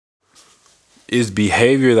Is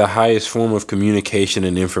behavior the highest form of communication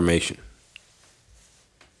and information?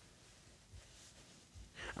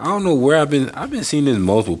 I don't know where I've been seeing this in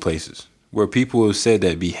multiple places where people have said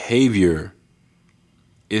that behavior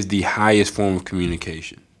is the highest form of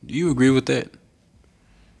communication. Do you agree with that?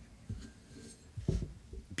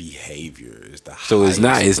 Behavior is the So highest.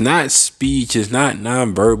 it's not speech, it's not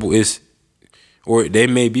nonverbal, or they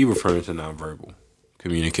may be referring to nonverbal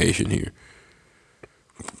communication here.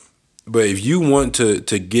 But if you want to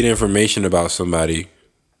get information about somebody,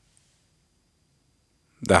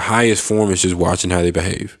 the highest form is just watching how they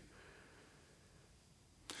behave.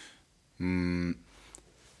 No,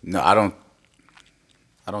 I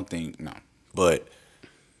don't think no. But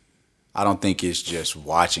I don't think it's just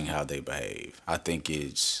watching how they behave. I think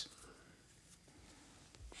it's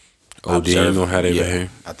ODing on how they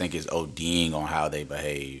behave. I think it's ODing on how they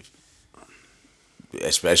behave,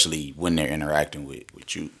 especially when they're interacting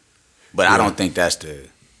with you. But I don't think that's the.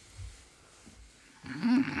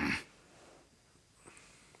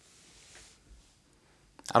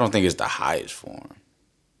 I don't think it's the highest form.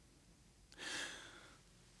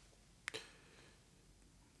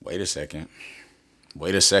 Wait a second.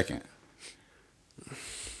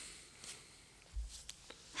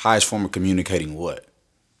 Highest form of communicating what?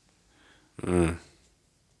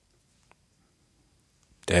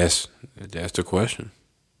 That's the question.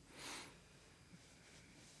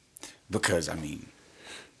 Because I mean,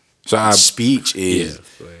 So speech is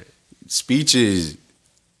yeah. speech is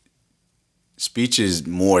speech is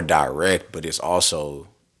more direct, but it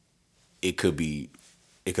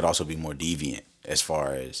could also be more deviant as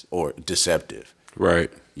far as or deceptive.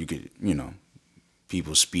 Right. You could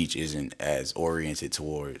people's speech isn't as oriented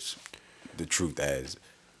towards the truth as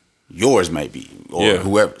yours might be or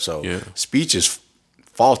whoever. So speech is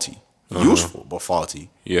faulty, useful but faulty.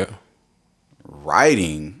 Yeah.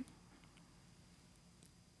 Writing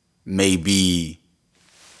may be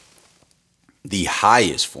the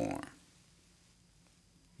highest form,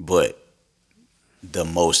 but the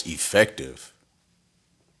most effective,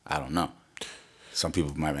 I don't know. Some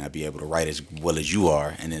people might not be able to write as well as you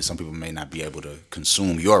are, and then some people may not be able to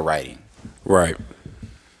consume your writing. Right.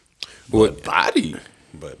 But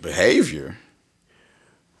but behavior.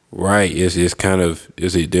 Right. It's kind of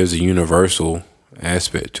there's a universal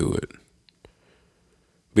aspect to it.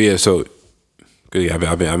 But yeah, so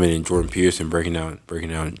I've been in Jordan Peterson breaking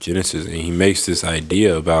down Genesis, and he makes this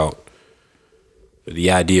idea about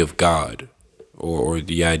the idea of God or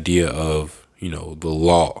the idea of the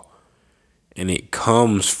law, and it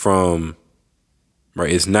comes from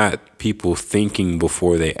right. It's not people thinking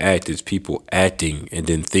before they act; it's people acting and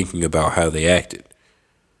then thinking about how they acted.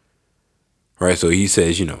 Right. So he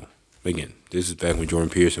says, again, this is back when Jordan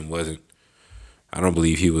Peterson wasn't. I don't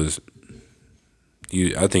believe he was.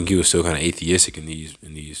 I think he was still kind of atheistic in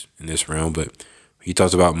this realm, but he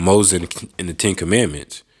talks about Moses in the Ten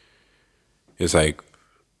Commandments. It's like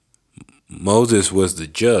Moses was the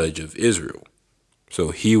judge of Israel,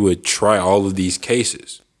 so he would try all of these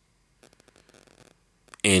cases,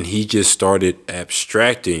 and he just started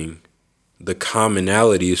abstracting the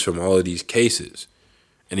commonalities from all of these cases,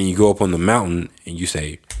 and then you go up on the mountain and you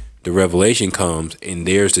say the revelation comes, and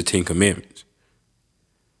there's the Ten Commandments.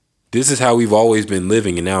 This is how we've always been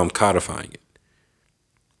living, and now I'm codifying it.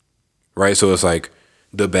 Right? So it's like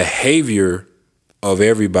the behavior of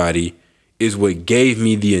everybody is what gave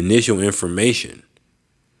me the initial information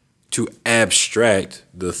to abstract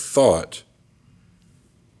the thought.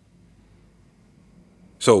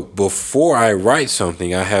 So before I write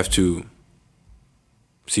something, I have to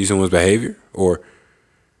see someone's behavior, or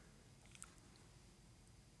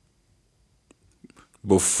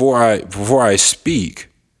before I speak,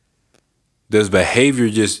 does behavior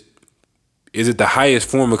is it the highest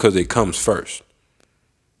form because it comes first?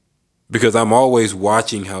 Because I'm always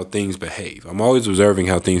watching how things behave. I'm always observing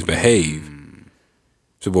how things behave.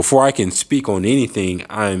 So before I can speak on anything,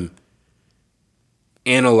 I'm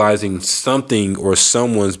analyzing something or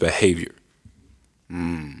someone's behavior.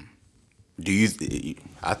 I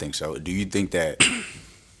think so. Do you think that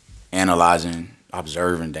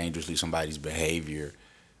observing dangerously somebody's behavior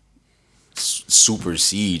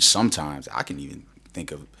supersedes sometimes? I can even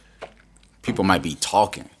think of people might be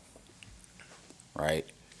talking, right?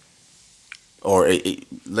 Or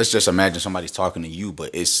let's just imagine somebody's talking to you,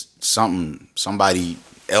 but it's somebody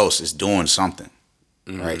else is doing something,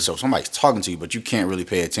 right? So somebody's talking to you, but you can't really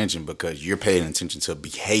pay attention because you're paying attention to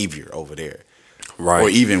behavior over there, right? Or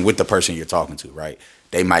even with the person you're talking to, right?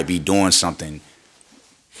 They might be doing something,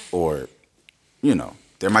 or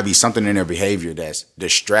there might be something in their behavior that's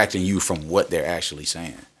distracting you from what they're actually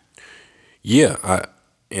saying. Yeah,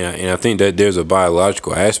 and I think that there's a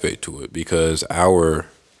biological aspect to it because our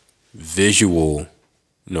visual,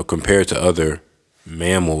 compared to other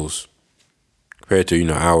mammals, compared to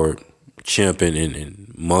our chimp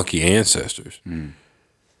and monkey ancestors,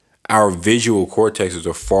 our visual cortexes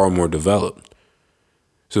are far more developed.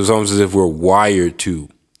 So it's almost as if we're wired to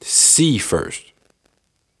see first.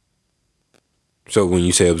 So when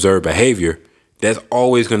you say observe behavior, that's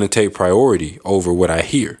always going to take priority over what I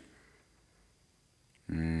hear.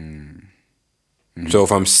 So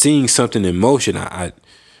if I'm seeing something in motion, I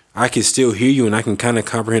can still hear you and I can kind of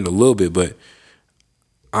comprehend a little bit, but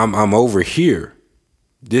I'm over here.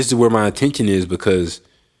 This is where my attention is because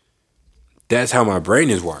that's how my brain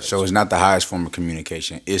is wired. So it's not the highest form of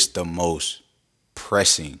communication. It's the most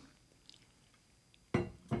pressing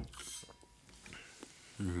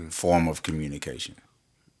form of communication.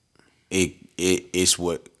 It's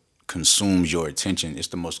what consumes your attention. It's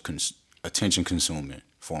the most attention consuming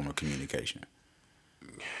form of communication.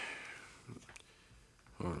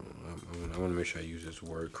 Hold on, I want to make sure I use this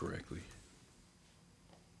word correctly.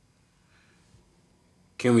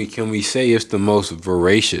 Can we say it's the most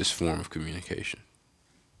voracious form of communication?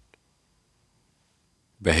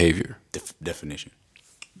 Behavior. Definition.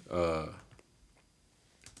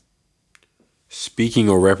 Speaking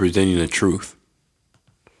or representing the truth.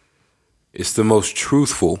 It's the most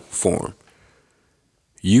truthful form.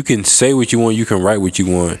 You can say what you want, you can write what you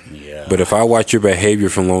want. Yeah. But if I watch your behavior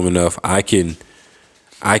for long enough, I can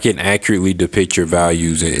accurately depict your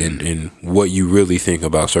values and what you really think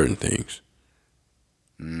about certain things.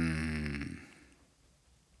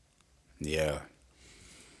 Yeah.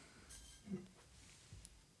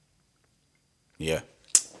 Yeah.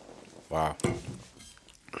 Wow.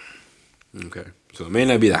 Okay. So it may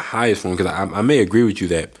not be the highest form, because I may agree with you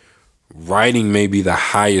that writing may be the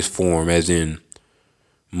highest form, as in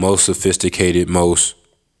most sophisticated, most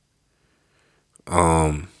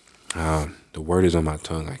the word is on my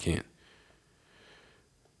tongue. I can't.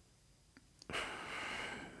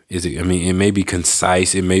 Is it? I mean, it may be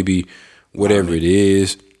concise. It may be whatever it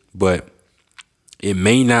is, but it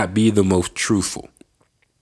may not be the most truthful.